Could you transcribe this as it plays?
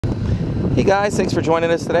Hey guys, thanks for joining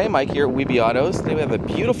us today. Mike here at WeBe Autos. Today we have a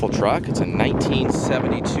beautiful truck. It's a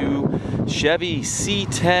 1972 Chevy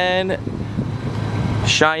C10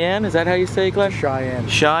 Cheyenne. Is that how you say it, Glenn? Cheyenne.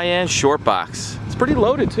 Cheyenne short box. It's pretty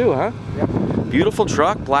loaded too, huh? Yep. Beautiful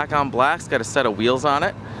truck, black on black. It's got a set of wheels on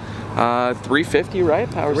it. 350, right?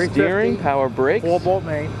 Power steering, power brakes. 4-bolt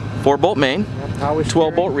main. 4-bolt main. Yep. Power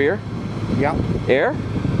 12-bolt rear. Yep. Air?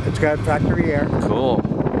 It's got factory air. Cool.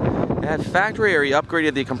 It had factory air. You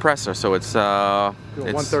upgraded the compressor, so it's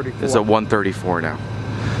 134. It's a 134 now.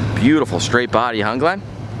 Beautiful straight body, huh, Glenn?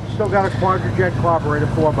 Still got a quadra-jet carburetor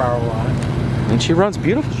 4-barrel on it. And she runs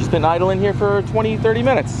beautiful. She's been idling here for 20-30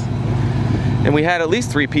 minutes. And we had at least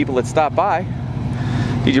 3 people that stopped by.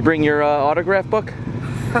 Did you bring your autograph book?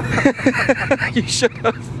 You should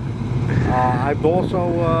have. I've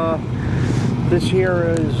also, this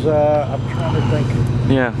here is, I'm trying to think.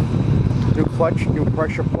 Yeah. New clutch, new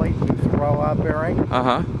pressure plate, new throwout bearing.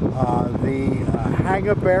 Uh-huh. The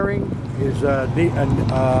hanger bearing is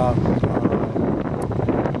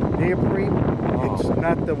neoprene. It's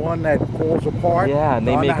not the one that falls apart. Yeah, and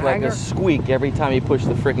they make the like hanger. a squeak every time you push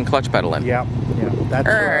the freaking clutch pedal in. Yeah, yeah. That's,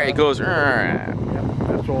 it goes. Yep,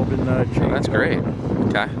 that's all been changed. Oh, that's great.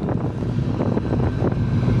 Okay.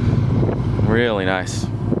 Really nice.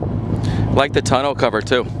 Like the tonneau cover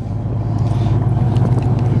too.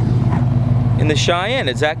 In the Cheyenne,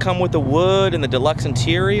 does that come with the wood and the deluxe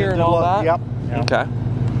interior and all that? Yep. Okay.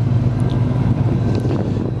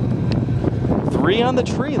 3 on the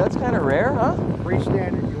tree. That's kind of rare, huh?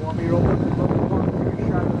 Freestanding. You want me to open the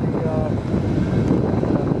shot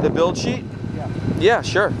of the build sheet? Yeah. Yeah,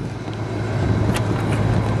 sure.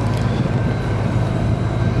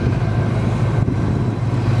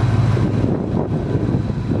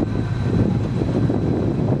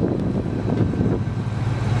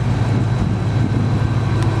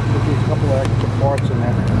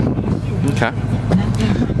 Okay.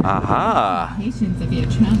 Aha. If you're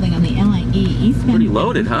traveling on the LIE eastbound, pretty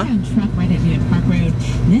loaded, huh? Truck right at Unit Park Road,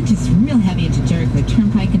 and then just real heavy into Jericho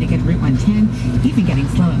Turnpike and to get Route 110, even getting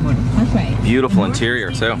slow at Motor Parkway. Beautiful interior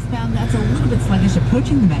too. Eastbound, that's a little bit sluggish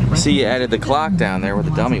approaching the Meadowbrook. See, you added the clock down there where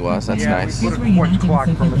the dummy was. That's nice. We put a quartz clock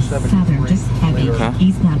from the 73. Just heavy. Huh?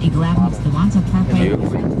 Eastbound Eagle Avenue to the Wanzo Parkway.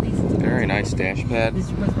 Beautiful. Very nice dash pad.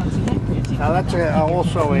 Now that's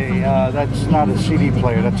also that's not a CD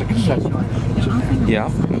player, that's a cassette player. Yeah.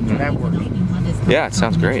 Mm-hmm. That works. Yeah, it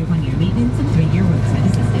sounds great. Speakers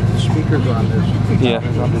on this. Yeah.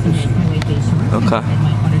 Okay.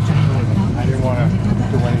 I didn't want to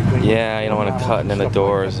do anything. Yeah, you don't want to cut in the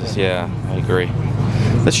doors. Yeah, I agree.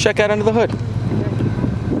 Let's check out under the hood.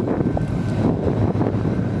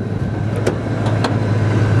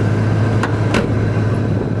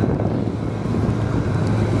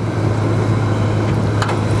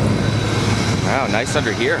 Wow, nice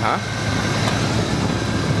under here, huh?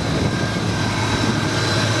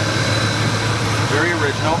 Very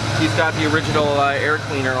original. He's got the original air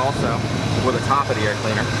cleaner also, or the top of the air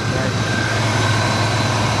cleaner.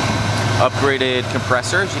 Upgraded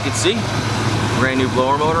compressor, as you can see. Brand new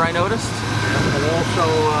blower motor, I noticed. And also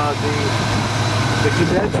the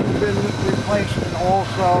condenser's been replaced, and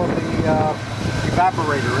also the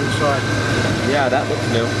evaporator inside. Yeah, that looks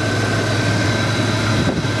new.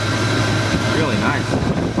 Really nice.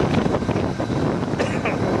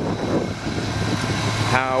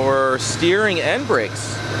 Power steering and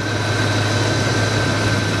brakes.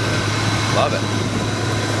 Love it.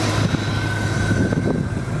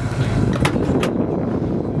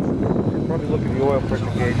 Probably look at the oil pressure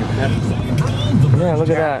gauge. Yeah, look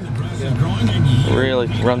at that. Really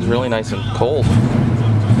runs really nice and cold.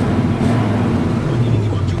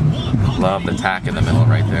 Love the tack in the middle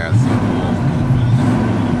right there.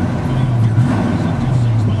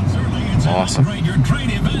 That's awesome. Your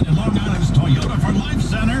trade event at Long Island's Toyota for Life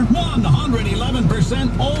Center,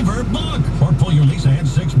 111% overbook. Or pull your lease ahead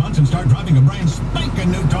 6 months and start driving a brand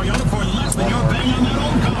spanking new Toyota for less than you're paying on that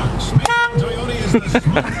old car. Toyota is the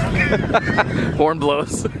smart. Horn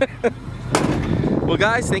blows. Well,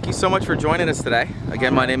 guys, thank you so much for joining us today.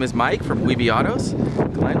 Again, my name is Mike from WeBe Autos.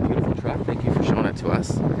 Glenn, beautiful truck. Thank you for showing it to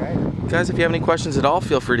us. Okay. Guys, if you have any questions at all,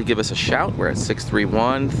 feel free to give us a shout. We're at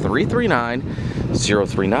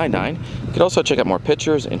 631-339-0399. You can also check out more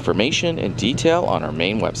pictures, information, and detail on our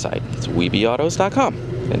main website. It's webeautos.com.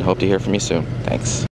 And hope to hear from you soon. Thanks.